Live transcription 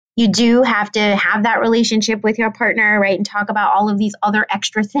You do have to have that relationship with your partner, right? And talk about all of these other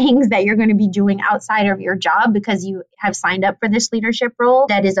extra things that you're going to be doing outside of your job because you have signed up for this leadership role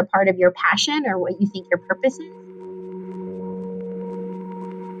that is a part of your passion or what you think your purpose is.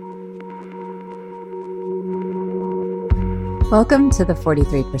 Welcome to the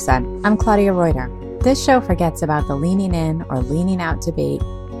 43%. I'm Claudia Reuter. This show forgets about the leaning in or leaning out debate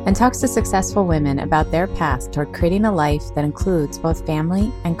and talks to successful women about their path toward creating a life that includes both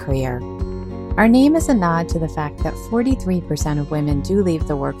family and career. Our name is a nod to the fact that 43% of women do leave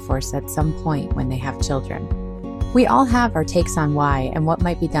the workforce at some point when they have children. We all have our takes on why and what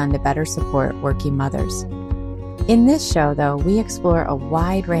might be done to better support working mothers. In this show, though, we explore a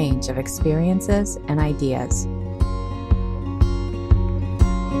wide range of experiences and ideas.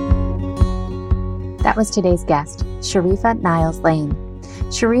 That was today's guest, Sharifah Niles-Lane.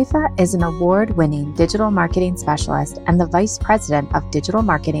 Sharifah is an award-winning digital marketing specialist and the Vice President of Digital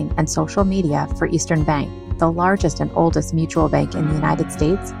Marketing and Social Media for Eastern Bank, the largest and oldest mutual bank in the United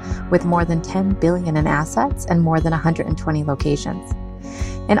States, with more than $10 billion in assets and more than 120 locations.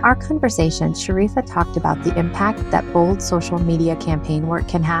 In our conversation, Sharifah talked about the impact that bold social media campaign work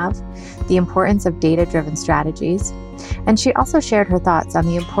can have, the importance of data-driven strategies, and she also shared her thoughts on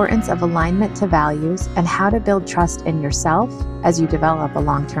the importance of alignment to values and how to build trust in yourself as you develop a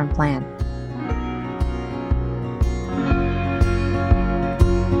long-term plan.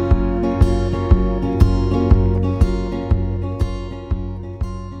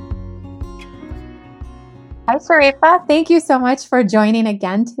 Hi, Sharifah. Thank you so much for joining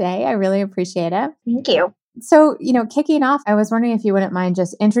again today. I really appreciate it. Thank you. So, kicking off, I was wondering if you wouldn't mind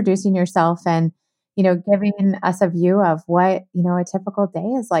just introducing yourself and giving us a view of what, a typical day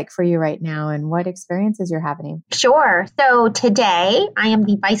is like for you right now and what experiences you're having. Sure. So today I am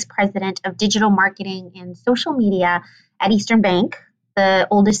the Vice President of Digital Marketing and Social Media at Eastern Bank, the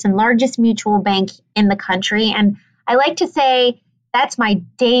oldest and largest mutual bank in the country. And I like to say that's my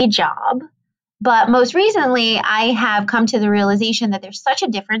day job. But most recently, I have come to the realization that there's such a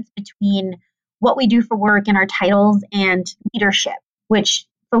difference between what we do for work and our titles and leadership, which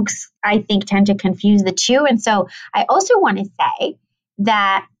folks, I think, tend to confuse the two. And so I also want to say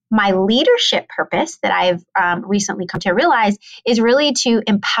that my leadership purpose that I've recently come to realize is really to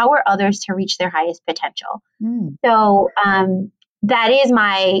empower others to reach their highest potential. So that is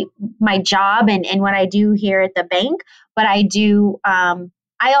my job and what I do here at the bank. But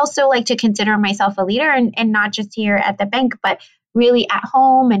I also like to consider myself a leader and not just here at the bank, but really at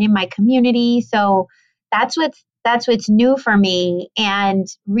home and in my community. So that's what's new for me and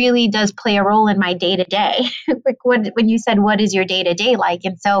really does play a role in my day to day. Like when you said, what is your day to day like?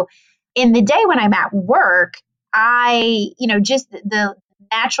 And so in the day when I'm at work, just the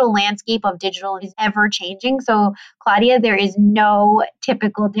natural landscape of digital is ever changing. So Claudia, there is no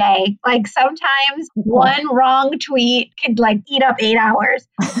typical day. Like sometimes one wrong tweet could eat up 8 hours.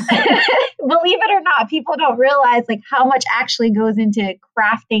 Believe it or not, people don't realize how much actually goes into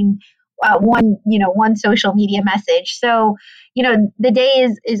crafting one social media message. So, the day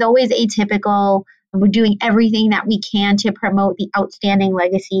is always atypical. We're doing everything that we can to promote the outstanding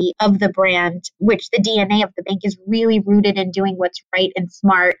legacy of the brand, which the DNA of the bank is really rooted in doing what's right and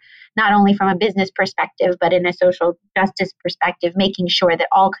smart, not only from a business perspective, but in a social justice perspective, making sure that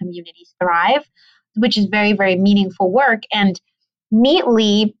all communities thrive, which is very, very meaningful work. And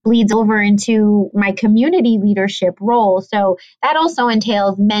neatly bleeds over into my community leadership role. So that also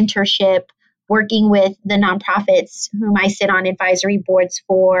entails mentorship, working with the nonprofits whom I sit on advisory boards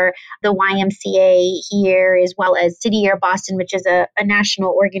for, the YMCA here, as well as City Year Boston, which is a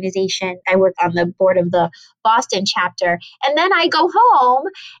national organization. I work on the board of the Boston chapter. And then I go home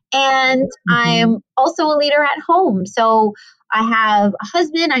and I'm also a leader at home. So I have a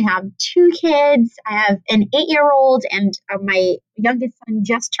husband, I have 2 kids, I have an 8-year-old, and my youngest son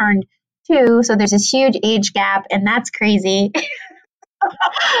just turned 2. So there's this huge age gap, and that's crazy.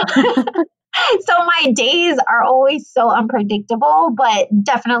 So my days are always so unpredictable, but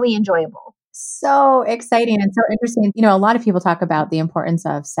definitely enjoyable. So exciting and so interesting. A lot of people talk about the importance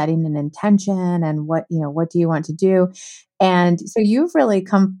of setting an intention and what do you want to do? And so you've really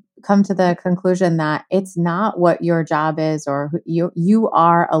come to the conclusion that it's not what your job is, or you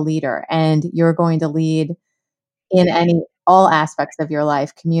are a leader and you're going to lead in all aspects of your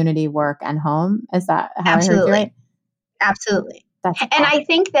life, community, work, and home. Is that how I heard you right? Absolutely. That's awesome. And I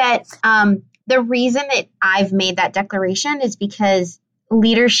think that the reason that I've made that declaration is because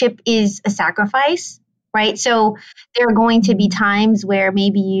leadership is a sacrifice, right? So there are going to be times where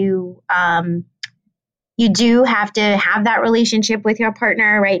maybe you You do have to have that relationship with your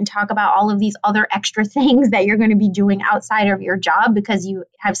partner, right? And talk about all of these other extra things that you're going to be doing outside of your job because you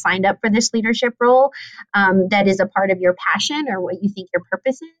have signed up for this leadership role that is a part of your passion or what you think your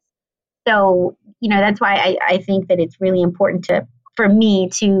purpose is. So, that's why I think that it's really important for me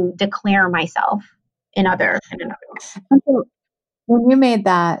to declare myself in another way. And so when you made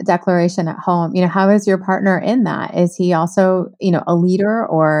that declaration at home, how is your partner in that? Is he also, a leader,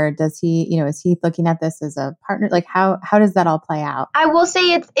 or does he, is he looking at this as a partner? Like how does that all play out? I will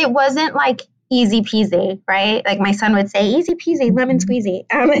say it wasn't like easy peasy, right? Like my son would say, easy peasy, lemon squeezy.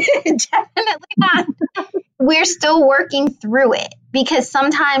 Definitely not. We're still working through it because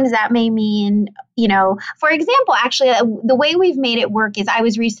sometimes that may mean, for example, actually, the way we've made it work is I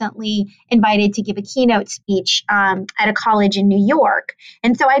was recently invited to give a keynote speech at a college in New York.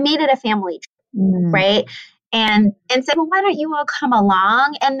 And so I made it a family trip, right? And said, well, why don't you all come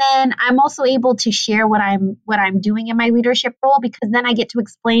along? And then I'm also able to share what I'm doing in my leadership role, because then I get to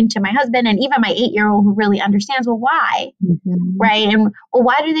explain to my husband and even my 8-year-old who really understands, well, why, right? And well,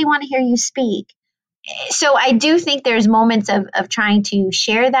 why do they want to hear you speak? So I do think there's moments of trying to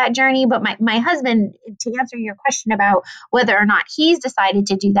share that journey. But my husband, to answer your question about whether or not he's decided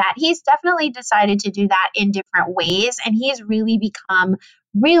to do that, he's definitely decided to do that in different ways. And he's really become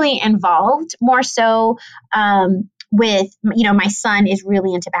really involved, more so with, my son is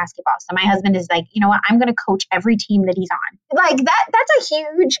really into basketball. So my husband is like, you know what, I'm going to coach every team that he's on. Like that's a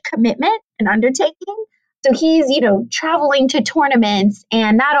huge commitment and undertaking. So he's, traveling to tournaments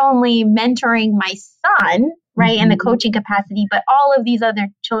and not only mentoring my son, right, in the coaching capacity, but all of these other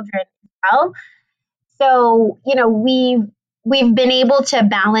children as well. So, we've been able to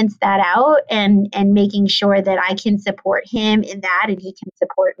balance that out and making sure that I can support him in that and he can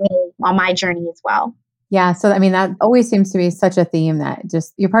support me on my journey as well. Yeah. So, that always seems to be such a theme, that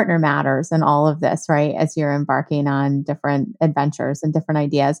just your partner matters in all of this, right? As you're embarking on different adventures and different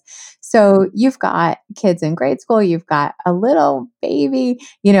ideas. So you've got kids in grade school, you've got a little baby,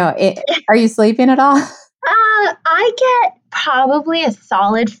 are you sleeping at all? I get probably a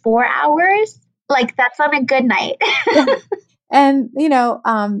solid 4 hours. Like that's on a good night. And,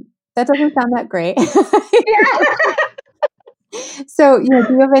 that doesn't sound that great. So,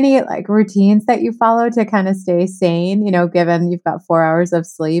 do you have any like routines that you follow to kind of stay sane, given you've got 4 hours of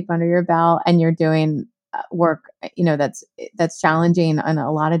sleep under your belt and you're doing work, that's challenging in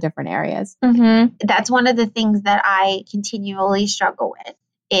a lot of different areas? That's one of the things that I continually struggle with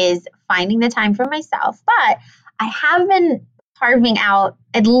is finding the time for myself. But I have been carving out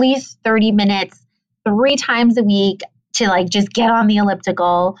at least 30 minutes 3 times a week to like just get on the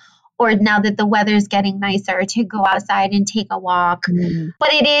elliptical, or now that the weather's getting nicer, to go outside and take a walk.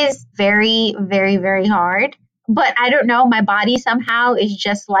 But it is very, very, very hard. But I don't know, my body somehow is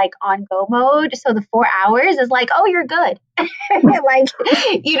just like on go mode. So the 4 hours is like, oh, you're good. Like,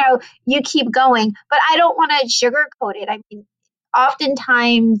 you keep going. But I don't want to sugarcoat it. I mean,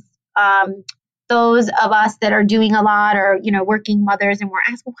 oftentimes, those of us that are doing a lot or, working mothers, and we're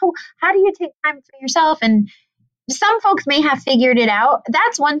asking, well, how do you take time for yourself? And some folks may have figured it out.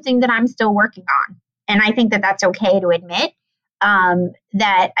 That's one thing that I'm still working on. And I think that that's okay to admit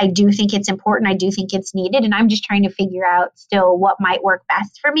that I do think it's important. I do think it's needed. And I'm just trying to figure out still what might work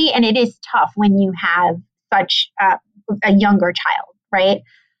best for me. And it is tough when you have such a younger child, right?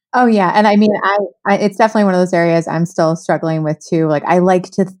 Oh yeah. And I mean, I it's definitely one of those areas I'm still struggling with too. Like I like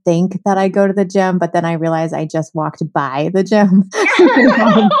to think that I go to the gym, but then I realize I just walked by the gym.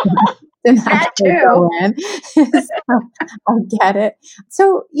 That too. So I get it.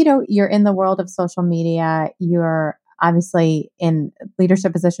 So, you're in the world of social media. You're obviously in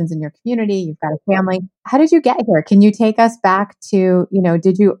leadership positions in your community. You've got a family. How did you get here? Can you take us back to,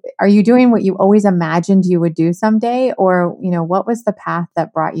 are you doing what you always imagined you would do someday? Or, what was the path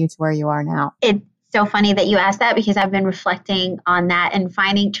that brought you to where you are now? It's so funny that you asked that, because I've been reflecting on that and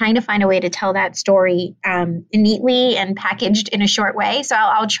trying to find a way to tell that story neatly and packaged in a short way. So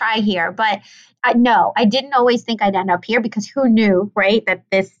I'll try here. But no, I didn't always think I'd end up here, because who knew, right, that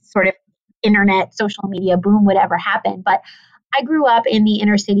this sort of internet, social media boom would ever happen. But I grew up in the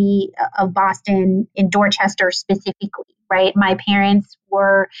inner city of Boston, in Dorchester specifically, right? My parents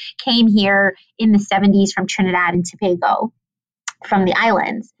came here in the 70s from Trinidad and Tobago, from the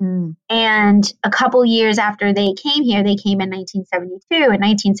islands. And a couple years after they came here, they came in 1972. In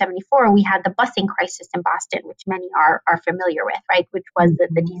 1974, we had the busing crisis in Boston, which many are familiar with, right? Which was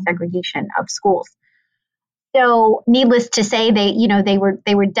the desegregation of schools. So needless to say, they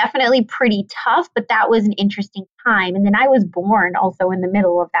were definitely pretty tough, but that was an interesting time. And then I was born also in the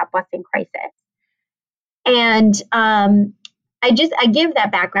middle of that busing crisis. And I give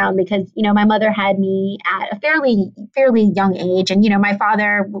that background because, my mother had me at a fairly young age. And, my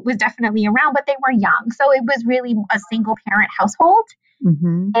father was definitely around, but they were young. So it was really a single parent household.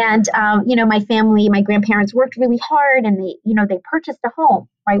 Mm-hmm. And, my family, my grandparents worked really hard and they purchased a home,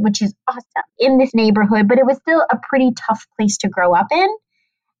 right, which is awesome in this neighborhood, but it was still a pretty tough place to grow up in.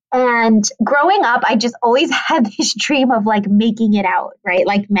 And growing up, I just always had this dream of like making it out, right,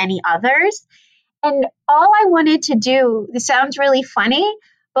 like many others. And all I wanted to do, this sounds really funny,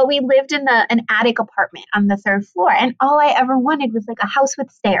 but we lived in an attic apartment on the third floor. And all I ever wanted was like a house with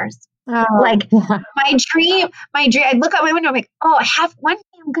stairs. Oh, Like yeah. my dream, I look out my window, I'm like, oh, one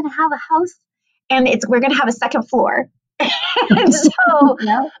day I'm going to have a house and we're going to have a second floor. And so,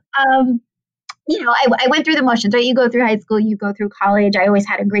 Yeah. I went through the motions, right? You go through high school, you go through college. I always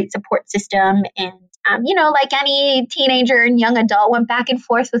had a great support system. And, like any teenager and young adult, went back and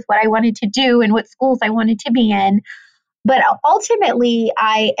forth with what I wanted to do and what schools I wanted to be in. But ultimately,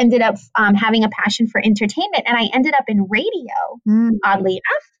 I ended up having a passion for entertainment, and I ended up in radio, oddly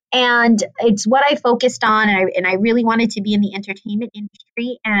enough. And it's what I focused on, and I really wanted to be in the entertainment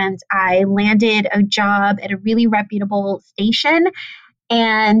industry. And I landed a job at a really reputable station.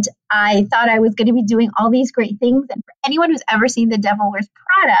 And I thought I was going to be doing all these great things. And for anyone who's ever seen The Devil Wears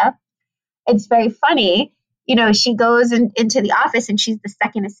Prada, it's very funny. She goes into the office and she's the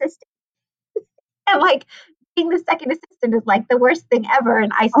second assistant. And like being the second assistant is like the worst thing ever.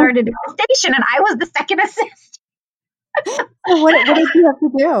 And I started at the station and I was the second assistant. So what did you have to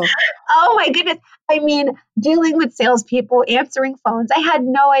do? Oh my goodness. I mean, dealing with salespeople, answering phones. I had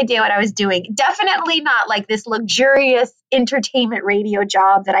no idea what I was doing. Definitely not like this luxurious entertainment radio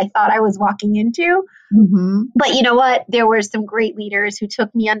job that I thought I was walking into. Mm-hmm. But you know what? There were some great leaders who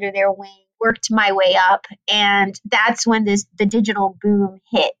took me under their wing, worked my way up. And that's when the digital boom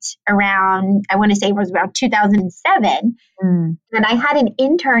hit around, I want to say it was around 2007. And I had an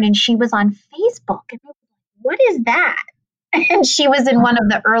intern and she was on Facebook. And I was like, what is that? And she was in one of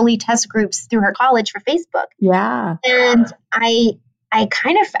the early test groups through her college for Facebook. Yeah. And I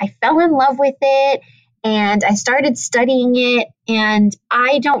fell in love with it and I started studying it. And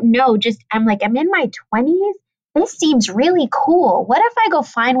I don't know, I'm in my 20s. This seems really cool. What if I go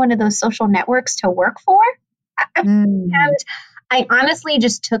find one of those social networks to work for? And I honestly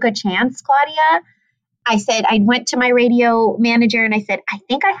just took a chance, Claudia. I went to my radio manager and I said, I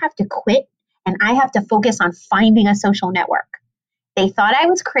think I have to quit and I have to focus on finding a social network. They thought I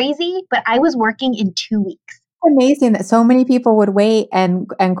was crazy, but I was working in 2 weeks. Amazing that so many people would wait and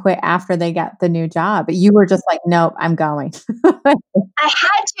quit after they got the new job. But you were just like, nope, I'm going. I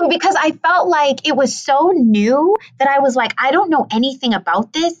had to because I felt like it was so new that I was like, I don't know anything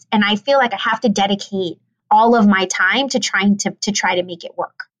about this. And I feel like I have to dedicate all of my time to try to make it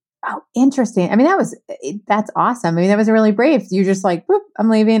work. Oh, interesting. I mean, that's awesome. I mean, that was really brave. You just like, whoop, I'm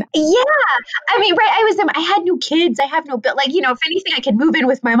leaving. Yeah. I mean, right. I had no kids. I have no bill. Like, if anything, I could move in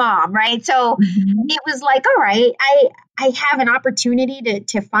with my mom. Right. So it was like, all right, I have an opportunity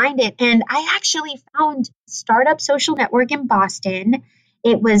to find it. And I actually found Startup Social Network in Boston.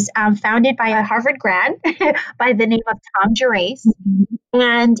 It was founded by a Harvard grad by the name of Tom Gerace.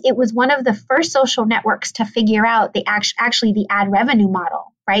 And it was one of the first social networks to figure out the ad revenue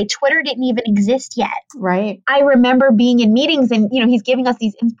model, right? Twitter didn't even exist yet. Right. I remember being in meetings and, he's giving us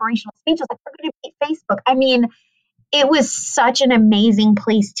these inspirational speeches like, we're going to beat Facebook. I mean, it was such an amazing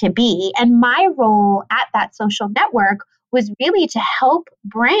place to be. And my role at that social network was really to help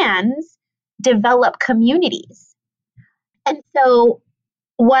brands develop communities. And so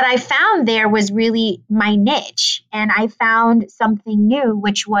what I found there was really my niche. And I found something new,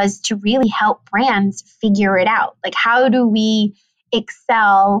 which was to really help brands figure it out. Like, how do we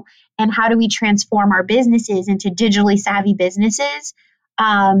excel and how do we transform our businesses into digitally savvy businesses?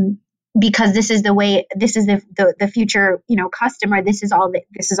 Because this is the future, customer. This is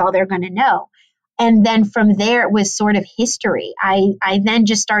all they're going to know. And then from there, it was sort of history. I then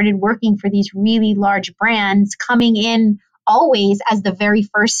just started working for these really large brands, coming in always as the very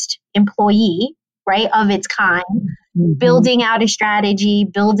first employee, right, of its kind, building out a strategy,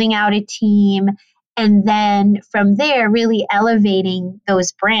 building out a team, and then from there, really elevating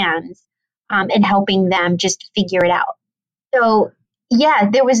those brands and helping them just figure it out. So, yeah,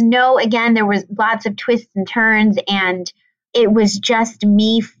 there was lots of twists and turns, and it was just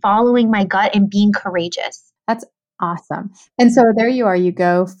me following my gut and being courageous. That's awesome. And so there you are, you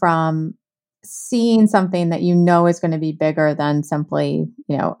go from seeing something that is going to be bigger than simply,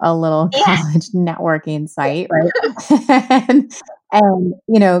 a little college networking site, right?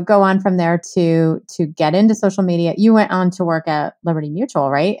 and go on from there to get into social media. You went on to work at Liberty Mutual,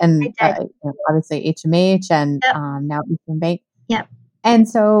 right? And obviously HMH and now Eastern Bank. Yep. And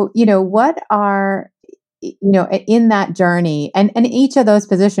so, what are, in that journey and each of those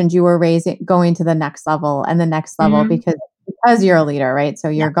positions you were going to the next level and the next level because you're a leader, right? So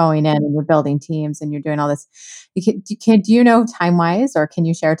you're going in and you're building teams and you're doing all this. Do you know time-wise, or can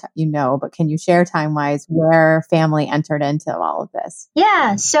you share, but can you share time-wise where family entered into all of this?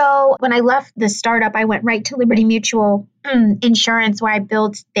 Yeah. So when I left the startup, I went right to Liberty Mutual Insurance, where I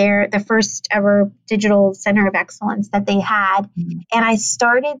built the first ever digital center of excellence that they had. Mm-hmm. And I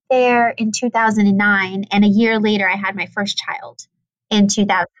started there in 2009. And a year later, I had my first child in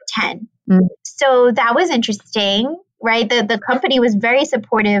 2010. Mm-hmm. So that was interesting, right? The company was very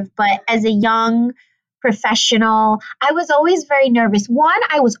supportive, but as a young professional, I was always very nervous. One,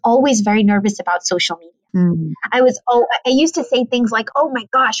 I was always very nervous about social media. Mm. I used to say things like, oh my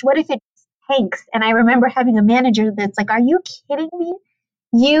gosh, what if it tanks? And I remember having a manager that's like, are you kidding me?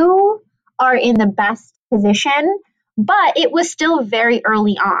 You are in the best position, but it was still very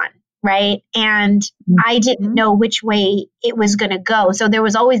early on, right? And I didn't know which way it was going to go. So there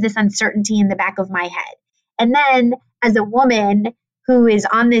was always this uncertainty in the back of my head. And then as a woman who is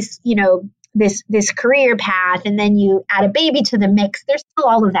on this, this career path, and then you add a baby to the mix, there's still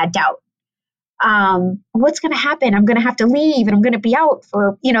all of that doubt. What's going to happen? I'm going to have to leave and I'm going to be out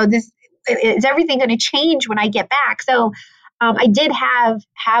for, this, is everything going to change when I get back? So, I did have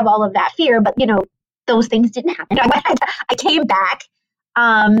all of that fear, but, those things didn't happen. I came back,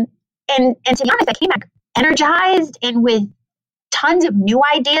 and to be honest, I came back energized and with tons of new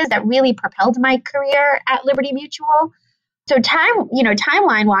ideas that really propelled my career at Liberty Mutual. So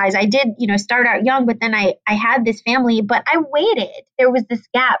timeline wise, I did, start out young, but then I had this family, but I waited. There was this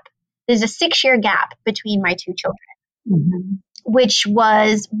gap. There's a 6-year gap between my two children, which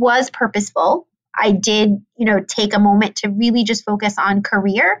was purposeful. I did, take a moment to really just focus on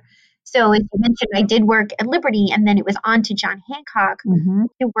career. So as you mentioned, I did work at Liberty, and then it was on to John Hancock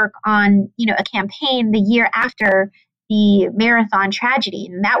to work on, a campaign the year after the marathon tragedy.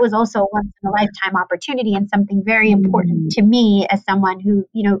 And that was also a once in a lifetime opportunity and something very important to me as someone who,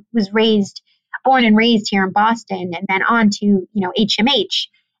 was born and raised here in Boston, and then on to, HMH.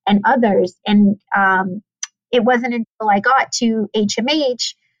 And others. And it wasn't until I got to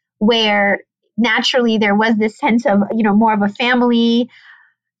HMH where naturally there was this sense of, more of a family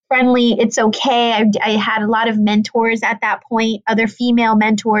friendly, it's okay. I had a lot of mentors at that point, other female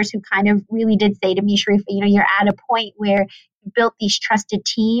mentors who kind of really did say to me, Sharifah, you're at a point where you built these trusted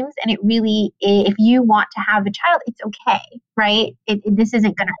teams, and it really, if you want to have a child, it's okay, right? This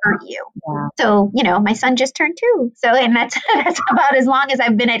isn't going to hurt you. Yeah. So, my son just turned 2. So, and that's about as long as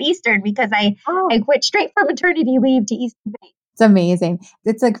I've been at Eastern, because I quit straight from maternity leave to Eastern Bank. It's amazing.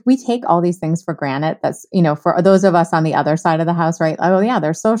 It's like we take all these things for granted. That's, for those of us on the other side of the house, right? Oh yeah,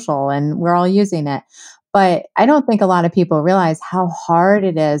 they're social and we're all using it. But I don't think a lot of people realize how hard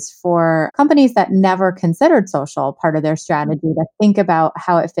it is for companies that never considered social part of their strategy to think about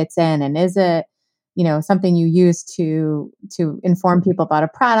how it fits in. And is it, something you use to inform people about a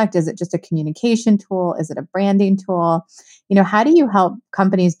product? Is it just a communication tool? Is it a branding tool? How do you help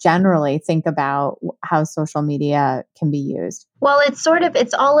companies generally think about how social media can be used? Well, it's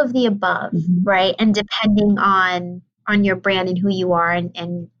all of the above, right? And depending on your brand and who you are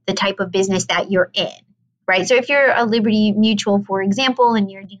and the type of business that you're in, right? So if you're a Liberty Mutual, for example,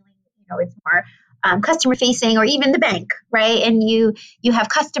 and you're dealing, it's more customer facing, or even the bank, right? And you have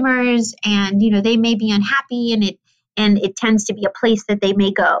customers, and they may be unhappy, and it tends to be a place that they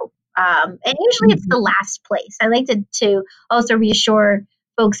may go. And usually it's the last place. I like to also reassure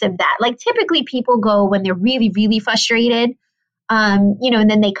folks of that. Like typically people go when they're really, really frustrated, and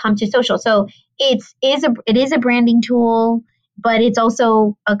then they come to social. So it is a branding tool, but it's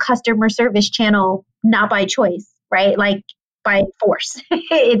also a customer service channel, not by choice, right? Like by force.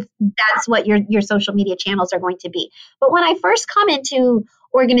 That's what your social media channels are going to be. But when I first come into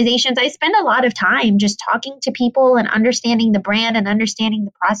organizations, I spend a lot of time just talking to people and understanding the brand and understanding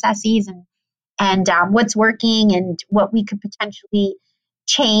the processes and what's working and what we could potentially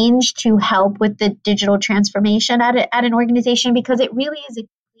change to help with the digital transformation at an organization, because it really is a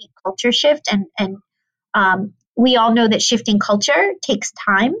complete culture shift. And we all know that shifting culture takes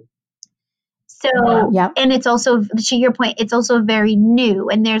time. So, and it's also, to your point, it's also very new,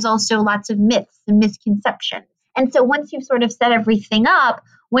 and there's also lots of myths and misconceptions. And so once you've sort of set everything up,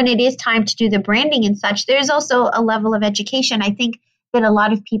 when it is time to do the branding and such, there's also a level of education. I think that a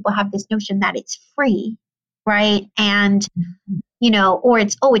lot of people have this notion that it's free, right? And, or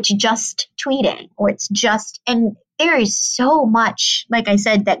it's just tweeting, or and there is so much, like I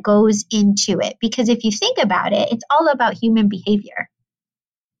said, that goes into it, because if you think about it, it's all about human behavior.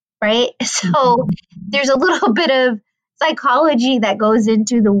 Right. So there's a little bit of psychology that goes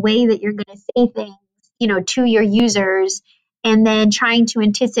into the way that you're going to say things, to your users, and then trying to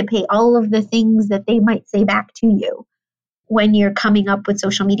anticipate all of the things that they might say back to you when you're coming up with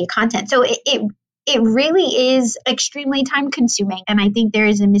social media content. So it really is extremely time consuming. And I think there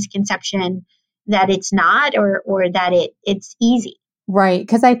is a misconception that it's not, or that it's easy. Right.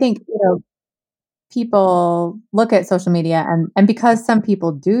 Because I think, people look at social media and because some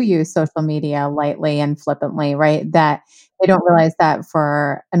people do use social media lightly and flippantly, right, that they don't realize that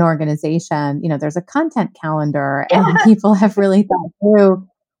for an organization, there's a content calendar and people have really thought through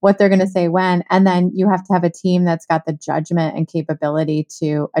what they're going to say when. And then you have to have a team that's got the judgment and capability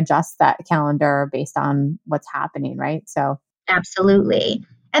to adjust that calendar based on what's happening, right? So Absolutely.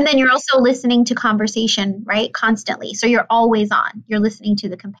 And then you're also listening to conversation, right? Constantly. So you're always on. You're listening to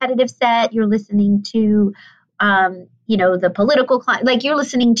the competitive set. You're listening to, the political climate. Like you're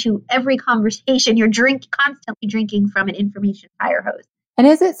listening to every conversation. You're constantly drinking from an information fire hose. And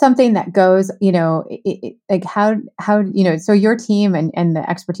is it something that goes, like how, so your team and the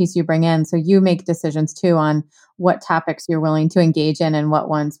expertise you bring in, so you make decisions too on what topics you're willing to engage in and what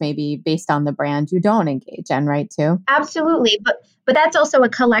ones maybe based on the brand you don't engage in, right, too? Absolutely. But that's also a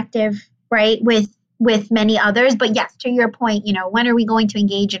collective, right, with many others. But yes, to your point, when are we going to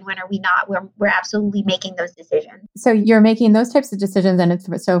engage and when are we not? We're absolutely making those decisions. So you're making those types of decisions.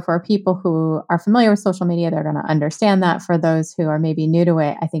 And so for people who are familiar with social media, they're going to understand that. For those who are maybe new to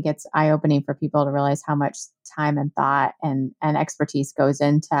it, I think it's eye-opening for people to realize how much time and thought and expertise goes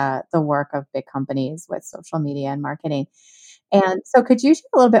into the work of big companies with social media and marketing. And so could you share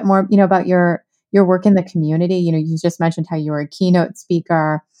a little bit more, about your work in the community? You just mentioned how you were a keynote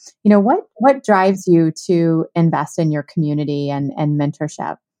speaker. What drives you to invest in your community and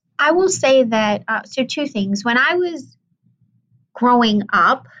mentorship? I will say that, so two things. When I was growing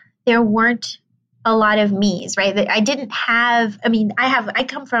up, there weren't a lot of me's, right? I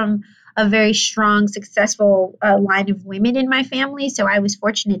come from a very strong, successful line of women in my family. So I was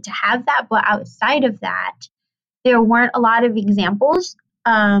fortunate to have that. But outside of that, there weren't a lot of examples,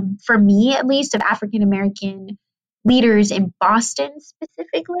 for me at least, of African American leaders in Boston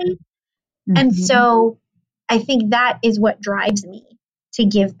specifically. Mm-hmm. And so I think that is what drives me to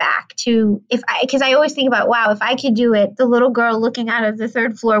give back to, because I always think about, wow, if I could do it, the little girl looking out of the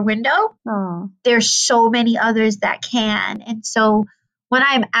third floor window, there's so many others that can. And so when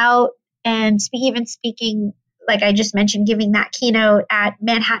I'm out and even speaking, like I just mentioned, giving that keynote at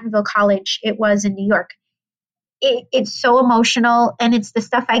Manhattanville College, it was in New York. It's so emotional, and it's the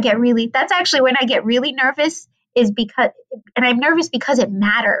stuff that's actually when I get really nervous, and I'm nervous because it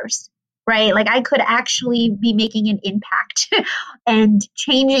matters, right? Like I could actually be making an impact and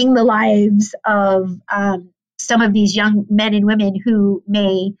changing the lives of some of these young men and women who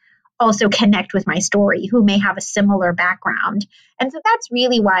may also connect with my story, who may have a similar background. And so that's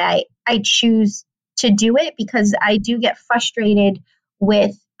really why I choose to do it, because I do get frustrated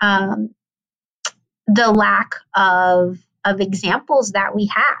with the lack of examples that we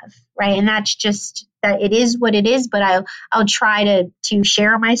have, right? And that's just that it is what it is, but I'll try to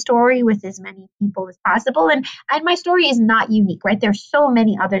share my story with as many people as possible. And my story is not unique, right? There's so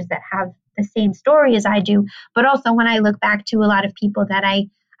many others that have the same story as I do, but also when I look back to a lot of people that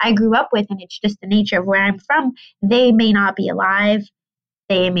I grew up with, and it's just the nature of where I'm from, they may not be alive.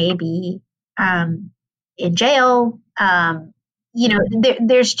 They may be in jail.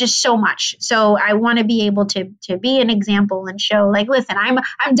 There's just so much. So I want to be able to be an example and show, like, listen,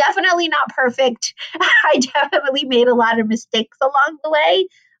 I'm definitely not perfect. I definitely made a lot of mistakes along the way,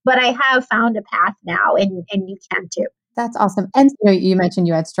 but I have found a path now, and you can too. That's awesome. And you mentioned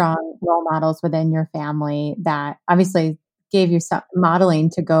you had strong role models within your family that obviously gave you some modeling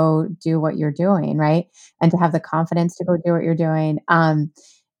to go do what you're doing, right? And to have the confidence to go do what you're doing.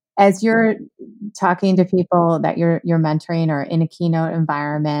 As you're talking to people that you're mentoring or in a keynote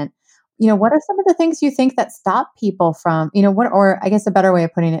environment, what are some of the things you think that stop people from, or I guess a better way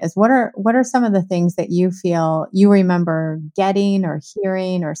of putting it is, what are some of the things that you feel you remember getting or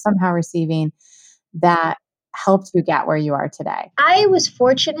hearing or somehow receiving that helped you get where you are today? I was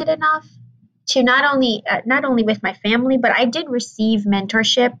fortunate enough to not only with my family, but I did receive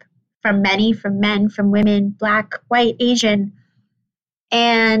mentorship from men, from women, Black, white, Asian.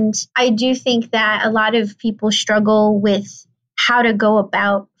 And I do think that a lot of people struggle with how to go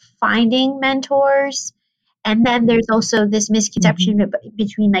about finding mentors. And then there's also this misconception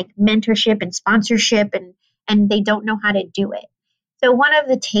between like mentorship and sponsorship, and they don't know how to do it. So one of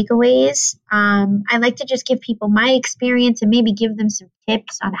the takeaways, I like to just give people my experience and maybe give them some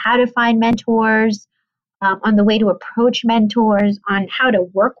tips on how to find mentors, on the way to approach mentors, on how to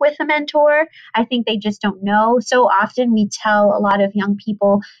work with a mentor. I think they just don't know. So often we tell a lot of young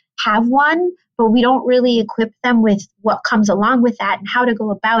people have one, but we don't really equip them with what comes along with that and how to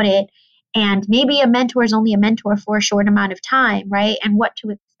go about it. And maybe a mentor is only a mentor for a short amount of time, right? And what to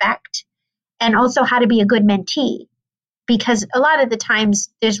expect. And also how to be a good mentee. Because a lot of the times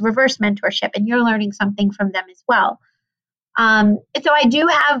there's reverse mentorship and you're learning something from them as well. And so I do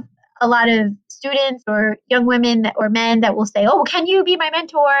have a lot of students or young women or men that will say, oh, can you be my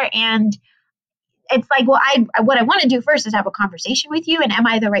mentor? And it's like, well, what I want to do first is have a conversation with you. And am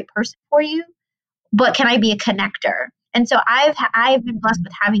I the right person for you? But can I be a connector? And so I've been blessed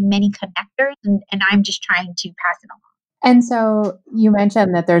with having many connectors, and I'm just trying to pass it along. And so you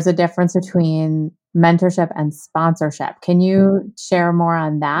mentioned that there's a difference between mentorship and sponsorship. Can you share more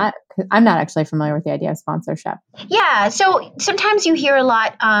on that? 'Cause I'm not actually familiar with the idea of sponsorship. Yeah. So sometimes you hear a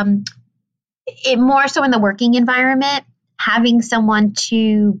lot, it more so in the working environment, having someone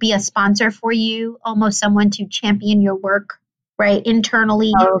to be a sponsor for you, almost someone to champion your work, right,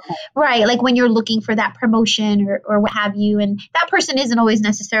 internally, Okay. right, like when you're looking for that promotion or what have you. And that person isn't always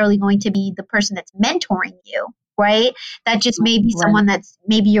necessarily going to be the person that's mentoring you, right? That just may be Right. someone that's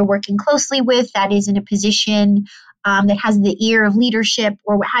maybe you're working closely with, that is in a position that has the ear of leadership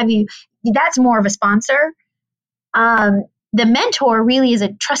or what have you. That's more of a sponsor. The mentor really is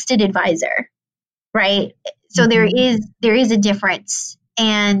a trusted advisor, right? So there is a difference.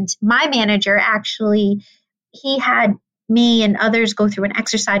 And my manager actually, he had me and others go through an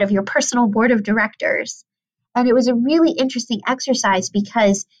exercise of your personal board of directors. And it was a really interesting exercise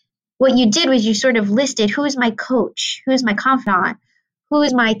because what you did was you sort of listed who's my coach, who's my confidant, who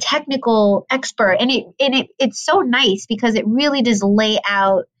is my technical expert. And it's so nice because it really does lay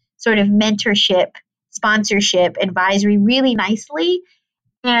out sort of mentorship, sponsorship, advisory really nicely.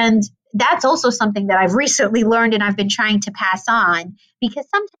 And that's also something that I've recently learned and I've been trying to pass on, because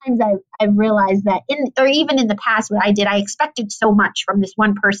sometimes I've realized that even in the past, what I did, I expected so much from this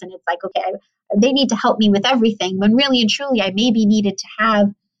one person. It's like, okay, they need to help me with everything, when really and truly I maybe needed to have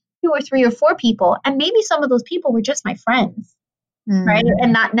 2 or 3 or 4 people. And maybe some of those people were just my friends, right?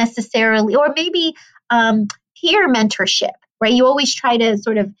 And not necessarily, or maybe peer mentorship, right? You always try to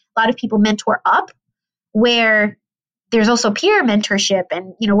sort of, a lot of people mentor up, where there's also peer mentorship,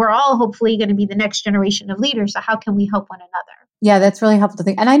 and we're all hopefully going to be the next generation of leaders. So how can we help one another? Yeah, that's really helpful to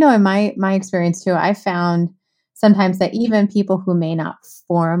think. And I know in my experience too, I found sometimes that even people who may not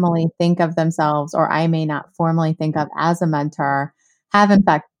formally think of themselves, or I may not formally think of as a mentor, have in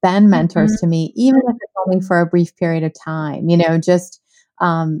fact been mentors to me, even if it's only for a brief period of time. Just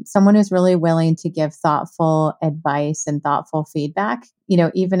someone who's really willing to give thoughtful advice and thoughtful feedback.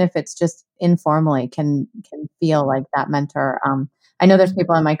 Even if it's just informally, can feel like that mentor. I know there's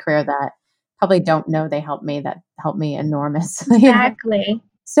people in my career that probably don't know they helped me, that helped me enormously. Exactly.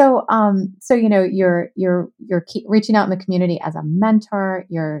 So, you're reaching out in the community as a mentor.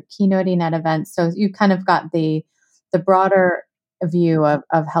 You're keynoting at events. So you kind of got the broader view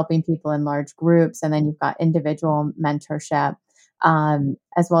of helping people in large groups, and then you've got individual mentorship,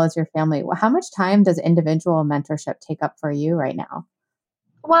 as well as your family. How much time does individual mentorship take up for you right now?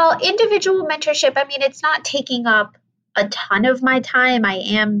 Well, individual mentorship, I mean, it's not taking up a ton of my time. I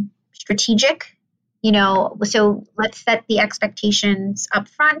am strategic, so let's set the expectations up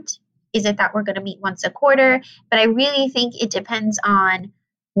front. Is it that we're going to meet once a quarter? But I really think it depends on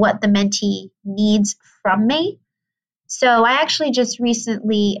what the mentee needs from me. So I actually just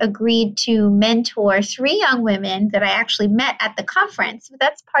recently agreed to mentor 3 young women that I actually met at the conference. But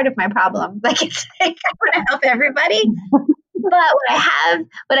that's part of my problem. Like, it's like I want to help everybody. But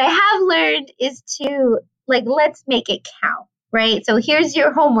what I have learned is to, like, let's make it count, right? So here's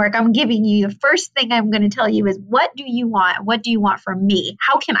your homework I'm giving you. The first thing I'm going to tell you is, what do you want? What do you want from me?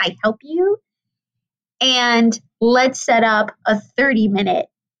 How can I help you? And let's set up a 30-minute,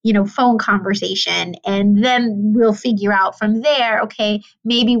 phone conversation. And then we'll figure out from there, okay,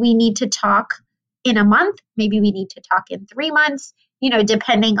 maybe we need to talk in a month. Maybe we need to talk in 3 months,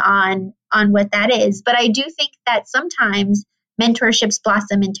 depending on what that is. But I do think that sometimes mentorships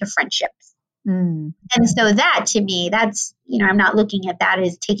blossom into friendships. And so that, to me, that's, I'm not looking at that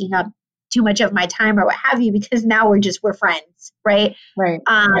as taking up too much of my time or what have you, because now we're friends, right? Right.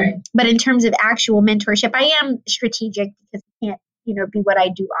 But in terms of actual mentorship, I am strategic, because I can't, be what I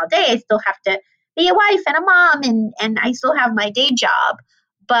do all day. I still have to be a wife and a mom, and I still have my day job.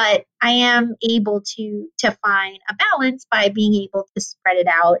 But I am able to find a balance by being able to spread it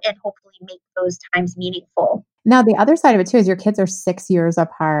out and hopefully make those times meaningful. Now, the other side of it too is your kids are 6 years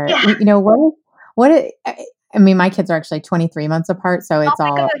apart. Yeah. I mean, my kids are actually 23 months apart, so Oh it's my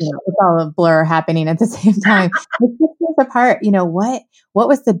all, gosh. it's all a blur happening at the same time. But 6 years apart, what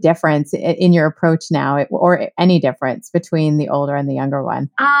was the difference in your approach now, or any difference between the older and the younger one?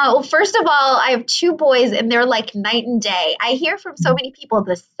 Well, first of all, I have two boys and they're like night and day. I hear from so many people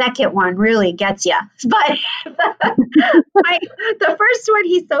the second one really gets you. But the first one,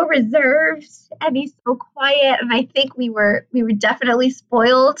 he's so reserved and he's so quiet. And I think we were definitely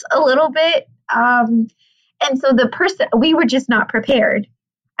spoiled a little bit. And so we were just not prepared,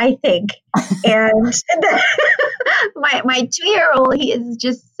 I think. And my 2-year-old, he is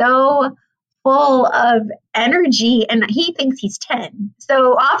just so full of energy and he thinks he's 10.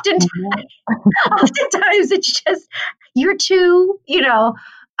 So oftentimes it's just, you're two,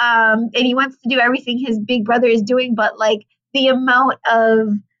 and he wants to do everything his big brother is doing, but like the amount of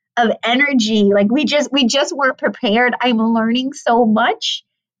energy, like we just weren't prepared. I'm learning so much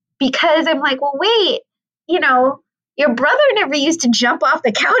because I'm like, well, wait, your brother never used to jump off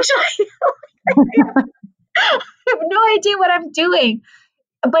the couch. I have no idea what I'm doing.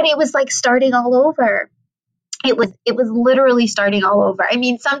 But it was like starting all over. It was literally starting all over. I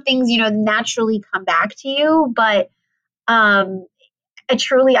mean, some things, naturally come back to you, but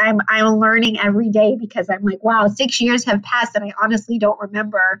truly I'm learning every day because I'm like, wow, 6 years have passed and I honestly don't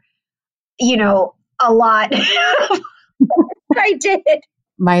remember, a lot I did.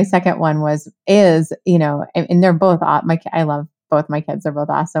 My second one is, and they're both, I love both my kids. They're both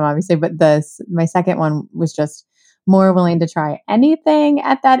awesome, obviously, but my second one was just more willing to try anything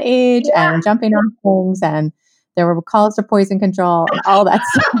at that age and jumping on things. And there were calls to poison control and all that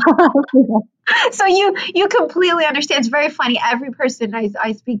stuff. So you completely understand. It's very funny. Every person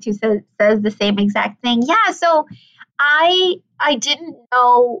I speak to says the same exact thing. Yeah. So I didn't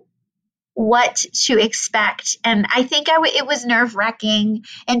know what to expect. And I think it was nerve wracking.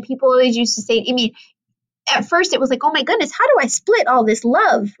 And people always used to say, I mean, at first it was like, oh my goodness, how do I split all this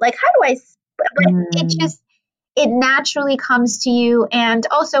love? Like, how do I, but it naturally comes to you. And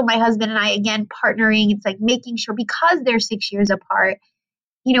also my husband and I, again, partnering, it's like making sure because they're 6 years apart,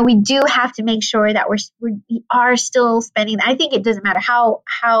 we do have to make sure that we are still spending. I think it doesn't matter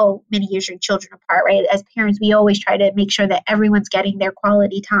how many years your children apart, right? As parents, we always try to make sure that everyone's getting their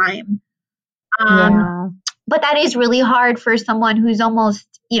quality time. But that is really hard for someone who's almost,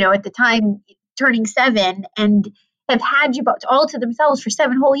 at the time turning 7 and have had you all to themselves for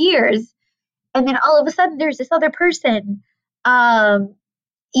 7 whole years. And then all of a sudden there's this other person, so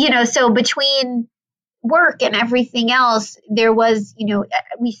between work and everything else, there was,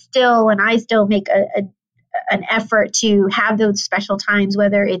 I still make an effort to have those special times,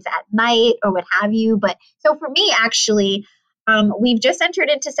 whether it's at night or what have you. But so for me, actually, we've just entered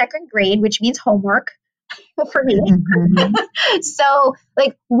into second grade, which means homework for me. Mm-hmm. So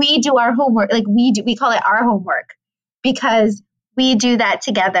like we do our homework, like we call it our homework because we do that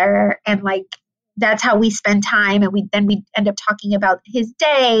together. And like, that's how we spend time. And we end up talking about his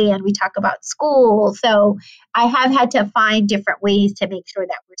day and we talk about school. So I have had to find different ways to make sure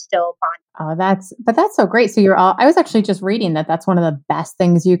that we're still bonding. Oh, that's so great. So I was actually just reading that's one of the best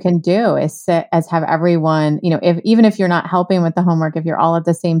things you can do is have everyone, even if you're not helping with the homework, if you're all at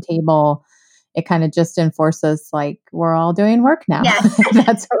the same table, it kind of just enforces like, we're all doing work now. Yes.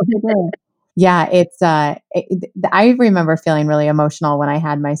 That's what we're doing. Yeah, I remember feeling really emotional when I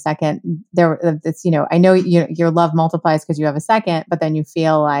had my second. I know your love multiplies because you have a second, but then you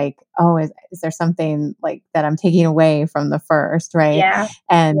feel like, oh, is there something like that I'm taking away from the first, right? Yeah.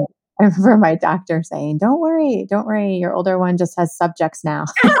 And I remember my doctor saying, don't worry, your older one just has subjects now.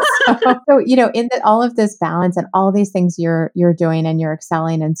 So in all of this balance and all these things you're doing and you're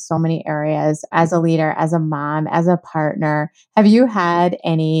excelling in so many areas as a leader, as a mom, as a partner, have you had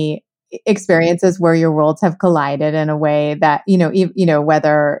any experiences where your worlds have collided in a way that,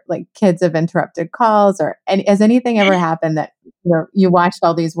 whether like kids have interrupted calls has anything ever happened that you watched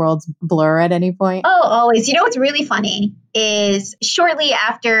all these worlds blur at any point? Oh, always. What's really funny is shortly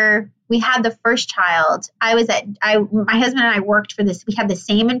after we had the first child, my husband and I worked for this. We had the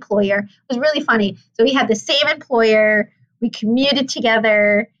same employer. It was really funny. So we had the same employer. We commuted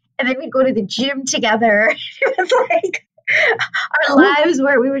together and then we'd go to the gym together. It was like our lives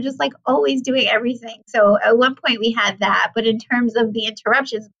where we were just like always doing everything. So at one point we had that, but in terms of the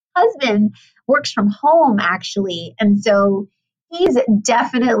interruptions, my husband works from home actually. And so he's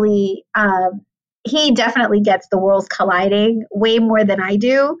definitely, he definitely gets the worlds colliding way more than I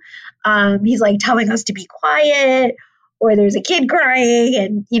do. He's like telling us to be quiet or there's a kid crying.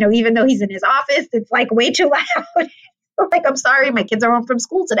 And, even though he's in his office, it's like way too loud. Like, I'm sorry, my kids are home from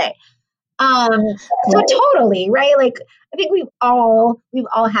school today. So totally, right? Like, I think we've all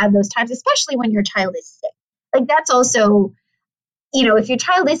had those times, especially when your child is sick. Like that's also, if your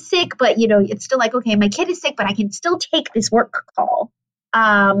child is sick, but, it's still like, okay, my kid is sick, but I can still take this work call,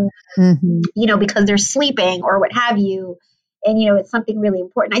 because they're sleeping or what have you. And, it's something really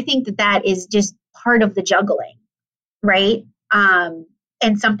important. I think that is just part of the juggling, right? And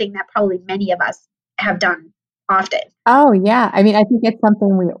something that probably many of us have done often. Oh, yeah. I mean, I think it's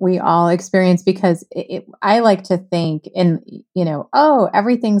something we all experience because I like to think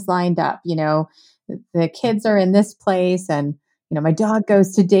everything's lined up, the kids are in this place and, my dog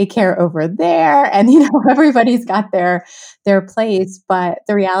goes to daycare over there and, everybody's got their place. But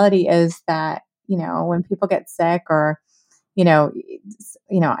the reality is that, when people get sick or,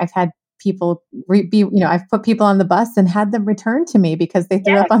 I've had people I've put people on the bus and had them return to me because they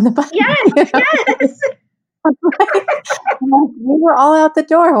threw up on the bus. Yes, yes. We were all out the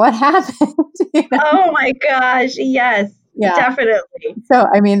door. What happened? Oh my gosh. Yes, definitely. So,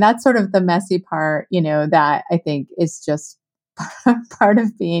 I mean, that's sort of the messy part, that I think is just part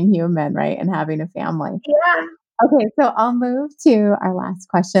of being human, right? And having a family. Yeah. Okay. So I'll move to our last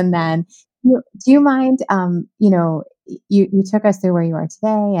question then. Do you mind, you took us through where you are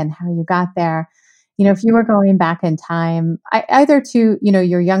today and how you got there. If you were going back in time, either to,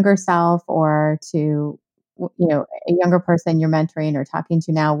 your younger self or to, a younger person you're mentoring or talking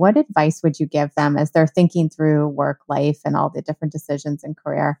to now, what advice would you give them as they're thinking through work, life, and all the different decisions in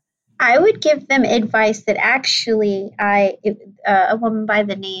career? I would give them advice that actually a woman by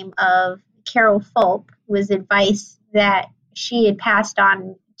the name of Carol Fulp was advice that she had passed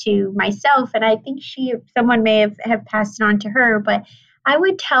on to myself. And I think someone may have passed it on to her, but I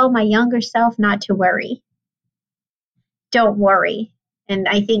would tell my younger self not to worry. Don't worry. And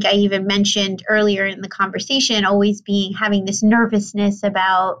I think I even mentioned earlier in the conversation, always having this nervousness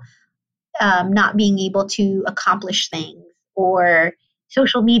about not being able to accomplish things, or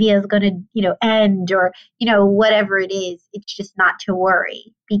social media is going to, end, or, whatever it is. It's just not to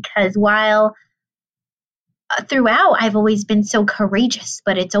worry, because while throughout I've always been so courageous,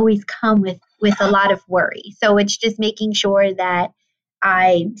 but it's always come with a lot of worry. So it's just making sure that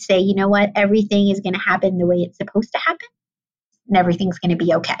I say, you know what, everything is going to happen the way it's supposed to happen, and everything's going to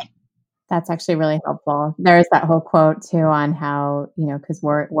be okay. That's actually really helpful. There's that whole quote too on how, because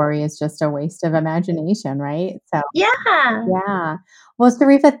worry is just a waste of imagination, right? So yeah. Well,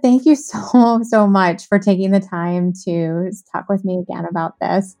 Sharifah, thank you so much for taking the time to talk with me again about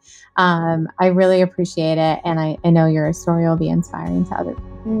this. I really appreciate it. And I know your story will be inspiring to others.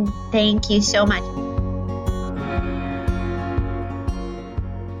 Thank you so much.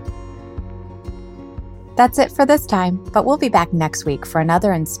 That's it for this time, but we'll be back next week for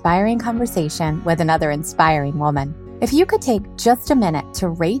another inspiring conversation with another inspiring woman. If you could take just a minute to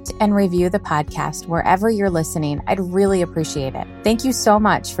rate and review the podcast wherever you're listening, I'd really appreciate it. Thank you so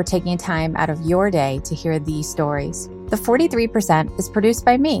much for taking time out of your day to hear these stories. The 43% is produced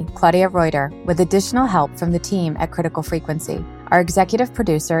by me, Claudia Reuter, with additional help from the team at Critical Frequency. Our executive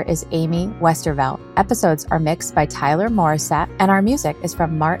producer is Amy Westervelt. Episodes are mixed by Tyler Morissette, and our music is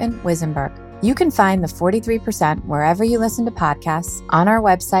from Martin Wisenberg. You can find the 43% wherever you listen to podcasts, on our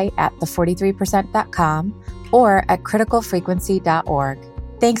website at the43percent.com or at criticalfrequency.org.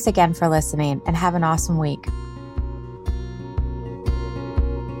 Thanks again for listening and have an awesome week.